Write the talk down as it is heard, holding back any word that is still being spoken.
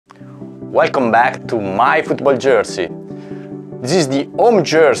Welcome back to my football jersey. This is the home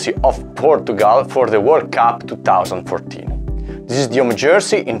jersey of Portugal for the World Cup 2014. This is the home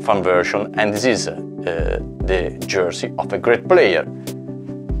jersey in fan version, and this is the jersey of a great player,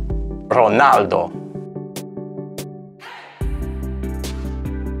 Ronaldo.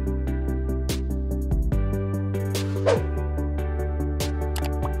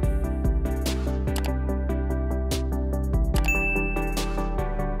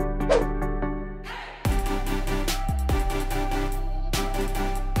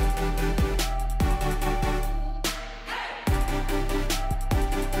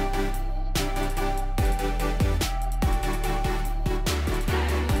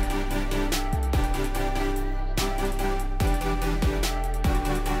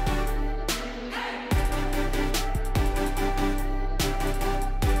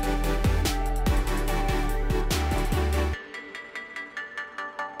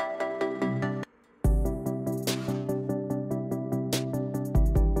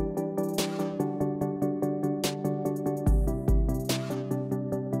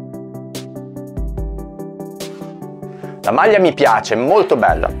 La maglia mi piace, è molto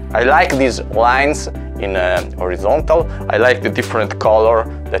bella. I like these lines in horizontal. I like the different color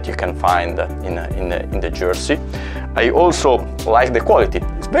that you can find in the jersey. I also like the quality.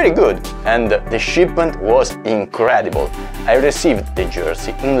 It's very good, and the shipment was incredible. I received the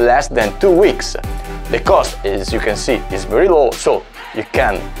jersey in less than 2 weeks. The cost, as you can see, is very low, so you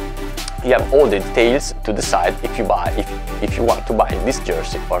have all the details to decide if you want to buy this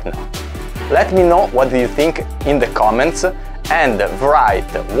jersey or not. Let me know what do you think in the comments, and write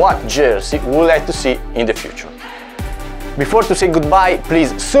what jersey you would like to see in the future. Before to say goodbye,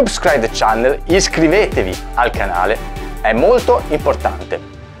 please subscribe the channel, iscrivetevi al canale, è molto importante.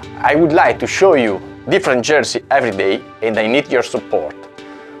 I would like to show you different jersey every day and I need your support.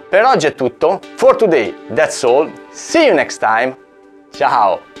 Per oggi è tutto, for today that's all, see you next time,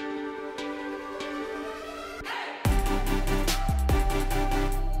 ciao!